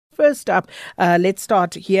first up, let's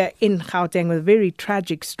start here in Gauteng with a very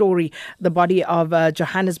tragic story. The body of a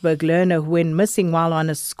Johannesburg learner who went missing while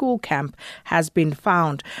on a school camp has been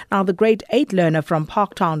found. Now, the grade 8 learner from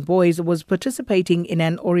Parktown Boys was participating in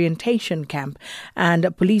an orientation camp,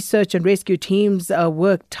 and police search and rescue teams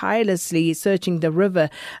worked tirelessly searching the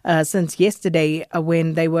river since yesterday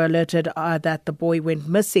when they were alerted that the boy went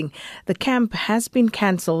missing. The camp has been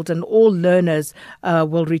cancelled and all learners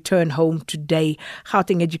will return home today.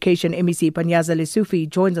 Gauteng Education MEC Panyaza Lesufi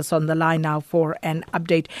joins us on the line now for an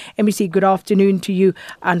update. MEC, good afternoon to you.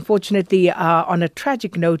 Unfortunately, on a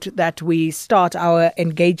tragic note that we start our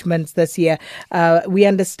engagements this year, we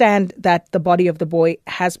understand that the body of the boy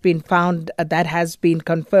has been found. That has been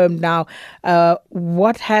confirmed now.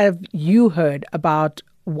 What have you heard about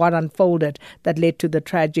what unfolded that led to the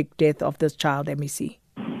tragic death of this child, MEC?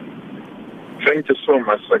 Thank you so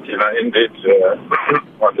much, Sakina. Indeed,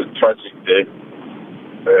 on the tragic day,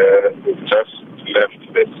 we've just left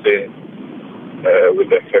the scene with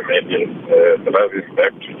the family driving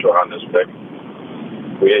back to Johannesburg.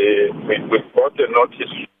 We got a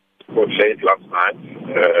notice late last night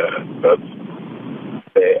that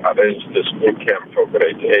they arranged the school camp for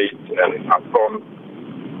grade 8, and upon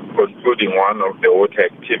concluding one of the water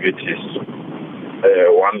activities,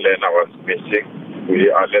 one learner was missing.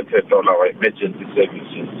 We alerted all our emergency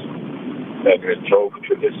services and we drove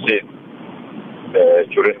to the scene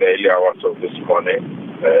during the early hours of this morning.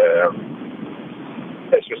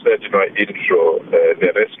 As you said in our intro,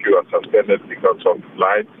 the rescue was suspended because of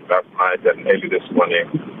light last night and early this morning.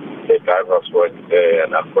 The divers went there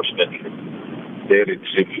and unfortunately they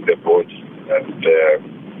retrieved the body, and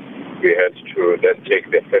we had to then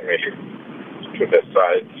take the family to the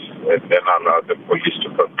site and then allow the police to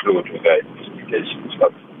conclude with their investigations.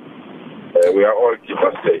 But we are all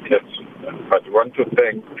devastated. But we want to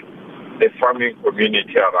thank the farming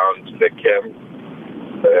community around the camp,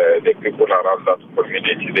 the people around that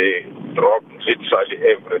community. They dropped literally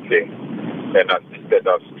everything and assisted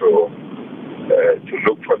us to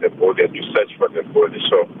look for the body and to search for the body.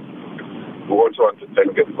 So we also want to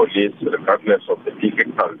thank the police, regardless of the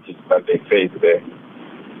difficulties that they face there.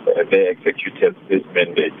 They executed this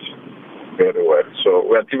mandate very well. So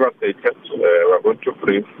we are devastated. We are going to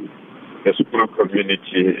brief the school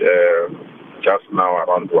community just now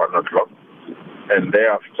around 1 o'clock. And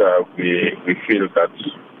thereafter, we feel that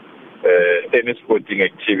any sporting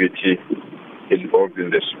activity involved in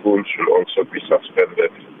the school should also be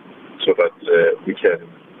suspended so that we can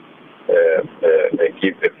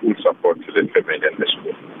give the full support to the family and the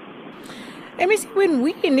school. MEC, when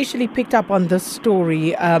we initially picked up on this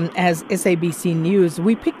story as SABC News,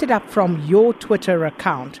 we picked it up from your Twitter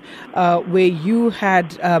account where you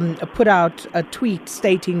had put out a tweet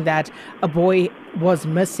stating that a boy was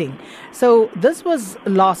missing. So this was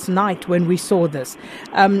last night when we saw this.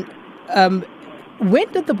 When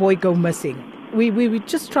did the boy go missing? We were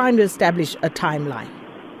just trying to establish a timeline.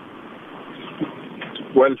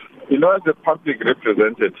 Well, as a public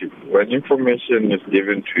representative, when information is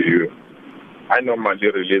given to you, I normally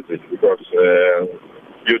release it because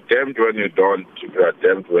you're damned when you don't, you are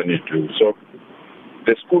damned when you do. So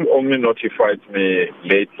the school only notified me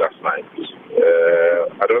late last night.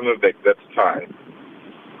 I don't know the exact time,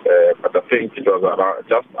 but I think it was around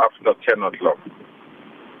just after 10 o'clock.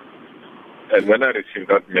 And when I received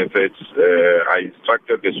that message, I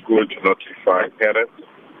instructed the school to notify parents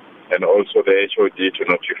and also the HOD to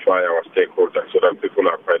notify our stakeholders so that people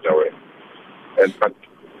are quite aware. But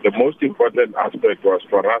the most important aspect was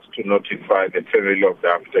for us to notify the family of the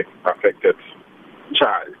affected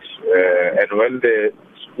child. And when the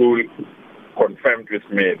school confirmed with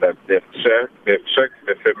me that they've checked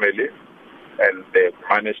the family and they've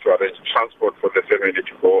managed to arrange transport for the family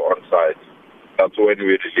to go on site, that's when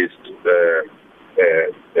we released the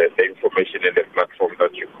information in the platform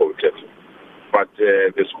that you quoted. But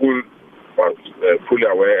the school was fully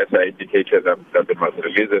aware, as I indicated, that they must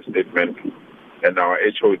release a statement. And our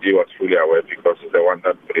HOD was fully aware because it's the one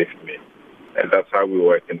that briefed me. And that's how we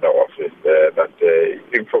work in the office, that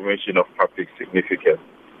information of public significance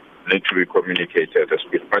need to be communicated as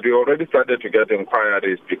well. But we already started to get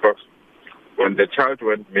inquiries because when the child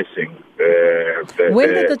went missing... when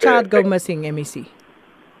did the child go missing, MEC?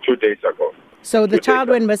 2 days ago. So the child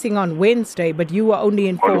went missing on Wednesday, but you were only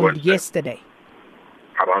informed yesterday?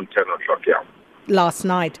 Around 10 o'clock, yeah. Last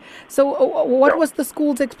night. So what was the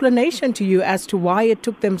school's explanation to you as to why it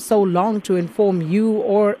took them so long to inform you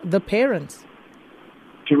or the parents?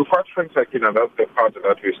 To be quite frank, Sakina, that's the part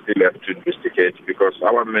that we still have to investigate because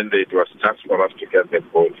our mandate was just for us to get the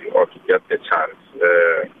body or to get the child.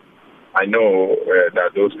 I know there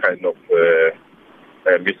are those kind of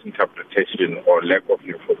misinterpretation or lack of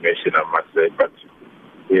information, I must say. But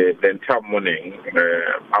the entire morning,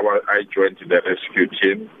 I joined the rescue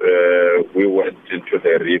team. We went into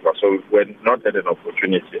the river, so we not had an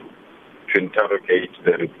opportunity to interrogate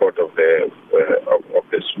the report of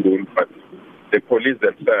the school. But the police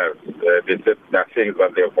themselves, they said there are things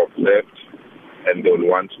that they have observed, and they will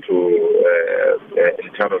want to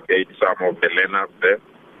interrogate some of the learners there,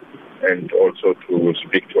 and also to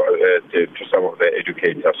speak to some of the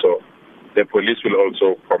educators. So the police will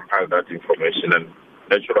also compile that information, and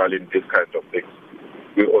naturally in this kind of things,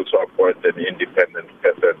 we also appoint an independent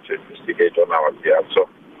person to investigate on our behalf. So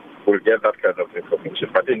we'll get that kind of information.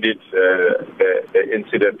 But indeed, the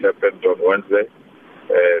incident happened on Wednesday.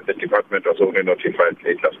 The department was only notified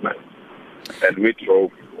late last night, and we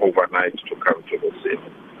drove overnight to come to the scene.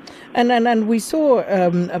 And we saw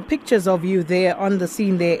pictures of you there on the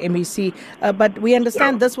scene there, MEC, but we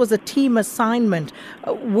understand this was a team assignment.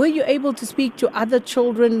 Were you able to speak to other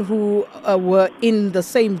children who were in the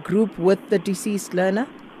same group with the deceased learner?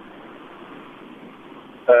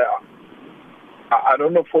 I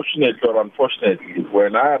don't know, fortunately or unfortunately,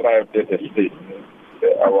 when I arrived at the scene,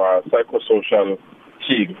 our psychosocial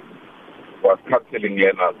team was counseling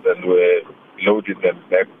learners and were loading them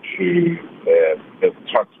back to the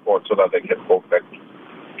transport so that they can go back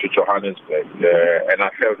to Johannesburg. And I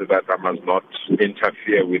felt that I must not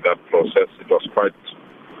interfere with that process. It was quite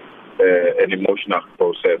an emotional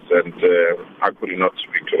process, and I could not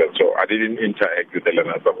speak to them. So I didn't interact with the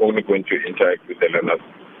learners. I'm only going to interact with the learners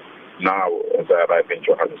now as I arrive in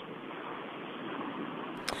Johannesburg.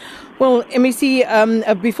 Well,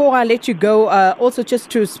 MEC, before I let you go, also just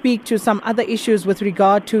to speak to some other issues with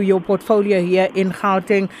regard to your portfolio here in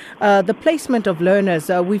Gauteng, the placement of learners.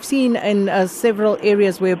 We've seen in several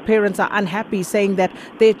areas where parents are unhappy, saying that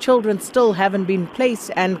their children still haven't been placed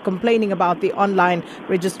and complaining about the online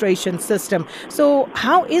registration system. So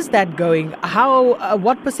how is that going?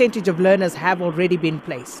 What percentage of learners have already been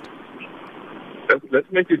placed?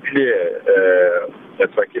 Let's make it clear,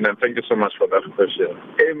 Sakina, and thank you so much for that question.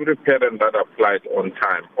 Every parent that applied on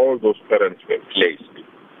time, all those parents were placed.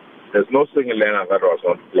 There's no single learner that was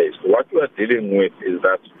not placed. What we are dealing with is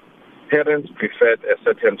that parents preferred a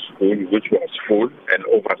certain school which was full and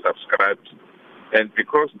oversubscribed. And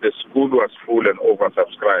because the school was full and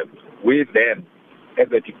oversubscribed, we then,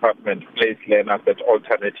 as a department, placed learners at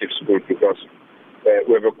alternative schools because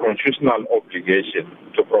we have a constitutional obligation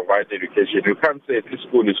to provide education. You can't say this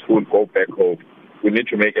school is full, go back home. We need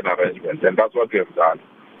to make an arrangement, and that's what we have done.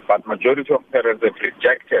 But majority of parents have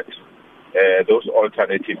rejected those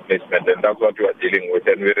alternative placements, and that's what we are dealing with.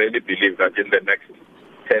 And we really believe that in the next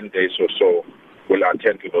 10 days or so, we'll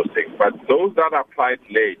attend to those things. But those that applied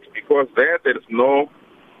late, because there is no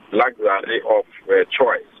luxury of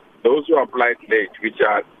choice. Those who applied late, which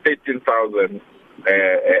are 13,000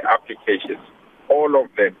 applications, all of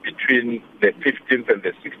them between the 15th and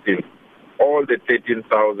the 16th, all the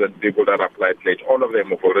 13,000 people that applied late, all of them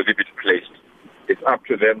have already been placed. It's up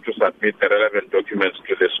to them to submit the relevant documents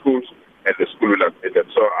to the schools, and the school will admit them.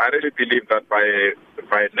 So I really believe that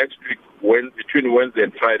by next week, between Wednesday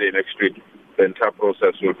and Friday next week, the entire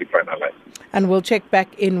process will be finalized. And we'll check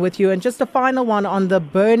back in with you. And just a final one on the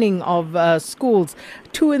burning of schools.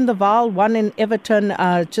 2 in the Vaal, 1 in Everton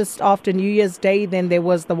just after New Year's Day. Then there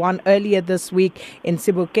was the one earlier this week in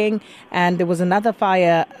Sebokeng. And there was another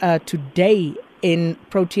fire today in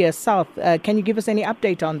Protea South. Can you give us any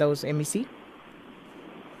update on those, MEC?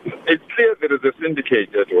 It's clear there is a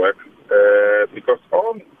syndicated work because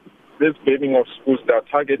all this burning of schools, they are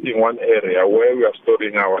targeting one area where we are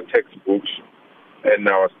storing our textbooks and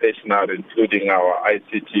our stationery, including our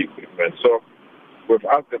ICT equipment. So we've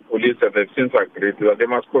asked the police, and they've since agreed that they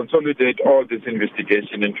must consolidate all this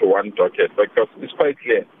investigation into one docket, because it's quite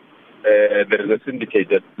clear there is a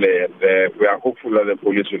syndicated play, and we are hopeful that the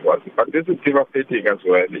police will want it. But this is devastating as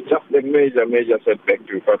well. It's just a major setback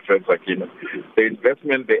to our friends, Sakina. The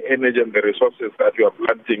investment, the energy, and the resources that we are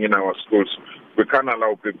planting in our schools, we can't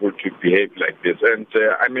allow people to behave like this. And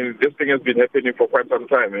this thing has been happening for quite some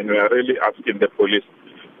time, and we are really asking the police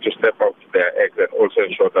to step up to their act and also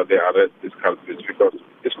ensure that they arrest these culprits, because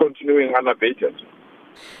it's continuing unabated.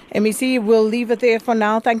 MEC, we'll leave it there for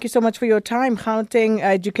now. Thank you so much for your time. Gauteng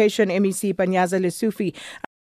Education MEC Panyaza Lesufi.